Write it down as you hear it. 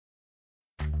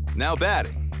Now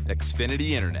batting,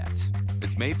 Xfinity Internet.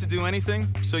 It's made to do anything,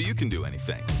 so you can do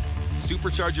anything.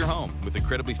 Supercharge your home with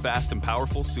incredibly fast and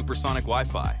powerful supersonic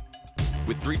Wi-Fi.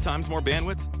 With 3 times more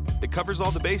bandwidth, it covers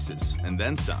all the bases and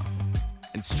then some.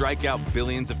 And strike out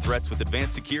billions of threats with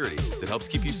advanced security that helps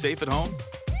keep you safe at home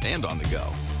and on the go.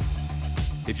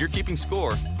 If you're keeping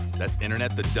score, that's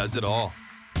internet that does it all.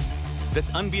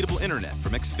 That's unbeatable internet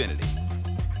from Xfinity.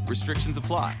 Restrictions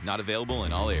apply, not available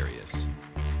in all areas.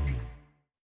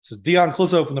 This is Dion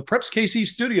Clizzo from the Preps KC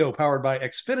studio, powered by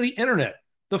Xfinity Internet,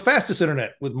 the fastest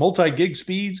internet with multi-gig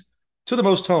speeds to the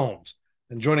most homes.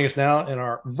 And joining us now in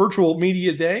our virtual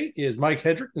media day is Mike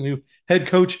Hedrick, the new head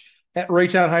coach at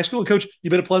Raytown High School. And Coach, you've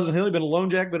been at Pleasant Hill, you've been at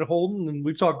Lone Jack, been at Holden, and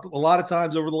we've talked a lot of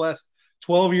times over the last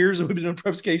 12 years that we've been doing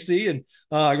Preps KC. And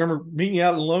I remember meeting you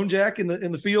out in Lone Jack in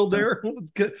the field there,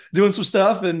 doing some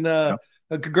stuff. And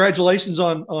congratulations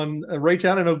on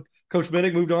Raytown. I know Coach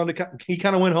Minnick moved on he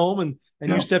kind of went home and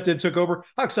you stepped in, took over.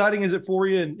 How exciting is it for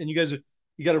you? And you guys,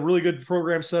 you got a really good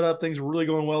program set up. Things are really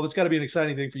going well. That's got to be an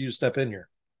exciting thing for you to step in here.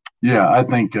 Yeah, I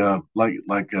think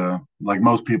like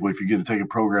most people, if you get to take a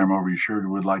program over, you sure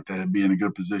would like to be in a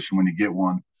good position when you get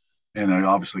one. And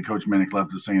obviously, Coach Minnick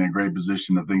left us in a great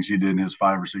position. The things he did in his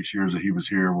 5 or 6 years that he was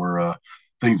here were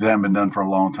things that haven't been done for a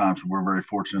long time. So we're very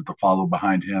fortunate to follow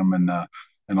behind him. And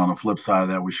on the flip side of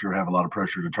that, we sure have a lot of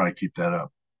pressure to try to keep that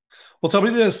up. Well, tell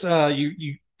me this: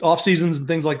 you off seasons and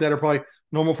things like that are probably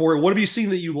normal for you. What have you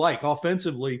seen that you like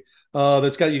offensively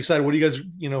that's got you excited? What are you guys,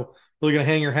 really going to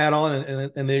hang your hat on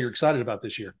and that you're excited about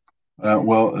this year?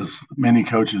 Well, as many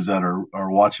coaches that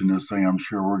are watching this thing, I'm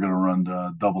sure we're going to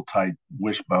run double tight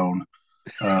wishbone,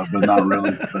 but not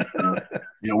really. But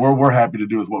we're happy to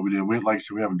do with what we do. Like I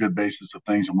said, we have a good basis of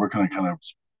things, and we're going to kind of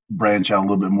branch out a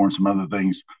little bit more in some other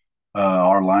things.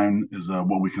 Our line is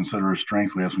what we consider a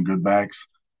strength. We have some good backs.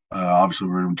 Obviously,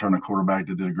 we're going to return a quarterback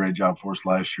that did a great job for us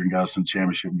last year and got us in the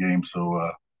championship game.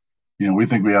 So, we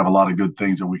think we have a lot of good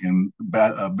things that we can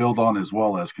build on as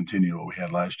well as continue what we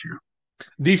had last year.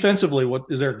 Defensively, what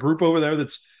is there a group over there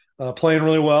that's playing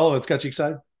really well? It's got you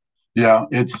excited? Yeah,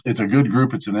 it's a good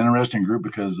group. It's an interesting group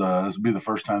because this will be the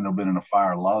first time they've been in a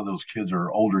fire. A lot of those kids are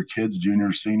older kids,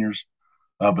 juniors, seniors,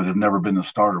 but have never been a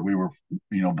starter. We were,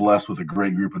 blessed with a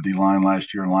great group of D-line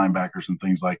last year and linebackers and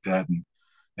things like that.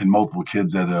 And multiple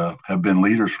kids that have been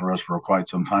leaders for us for quite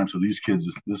some time. So these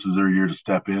kids, this is their year to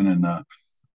step in. And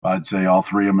I'd say all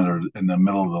 3 of them are in the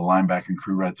middle of the linebacking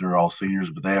crew right there, all seniors,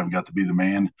 but they haven't got to be the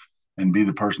man and be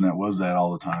the person that was that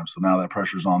all the time. So now that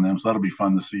pressure's on them. So that'll be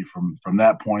fun to see from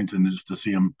that point and just to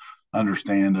see them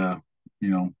understand,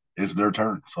 it's their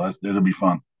turn. So it'll be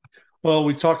fun. Well,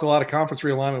 we've talked a lot of conference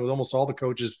realignment with almost all the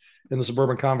coaches in the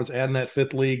Suburban Conference, adding that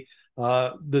 5th league.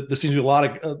 There seems to be a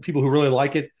lot of people who really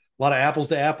like it. A lot of apples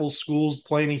to apples schools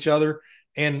playing each other.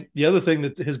 And the other thing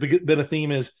that has been a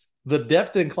theme is the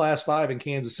depth in Class 5 in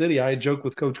Kansas City. I had joked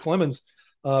with Coach Clemens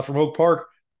from Oak Park.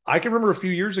 I can remember a few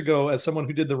years ago, as someone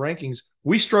who did the rankings,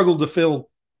 we struggled to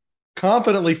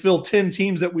confidently fill 10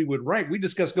 teams that we would rank. We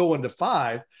discussed going to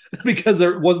 5 because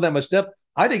there wasn't that much depth.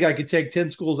 I think I could take 10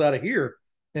 schools out of here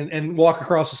and walk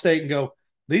across the state and go,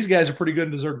 these guys are pretty good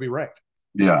and deserve to be ranked.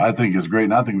 Yeah, I think it's great.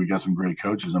 And I think we got some great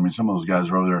coaches. I mean, some of those guys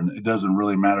are over there, and it doesn't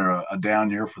really matter a down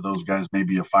year for those guys,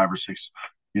 maybe a 5 or 6,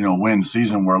 win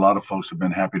season where a lot of folks have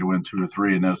been happy to win 2 or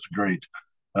 3, and that's great.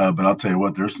 But I'll tell you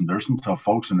what, there's some tough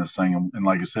folks in this thing. And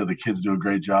like I said, the kids do a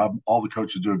great job. All the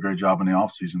coaches do a great job in the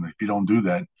offseason. If you don't do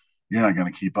that, you're not going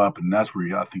to keep up. And that's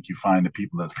where I think you find the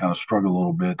people that kind of struggle a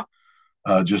little bit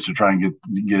just to try and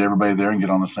get everybody there and get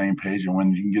on the same page. And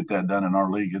when you can get that done in our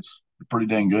league, it's pretty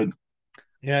dang good.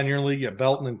 Yeah, in your league, you have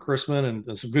Belton and Chrisman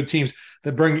and some good teams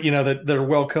that bring, that are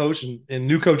well coached and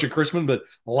new coach at Chrisman, but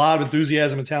a lot of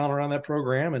enthusiasm and talent around that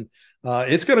program. And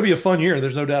it's going to be a fun year.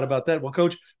 There's no doubt about that. Well,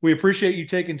 Coach, we appreciate you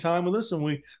taking time with us,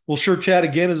 and we'll sure chat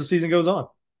again as the season goes on.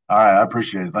 All right. I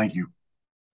appreciate it. Thank you.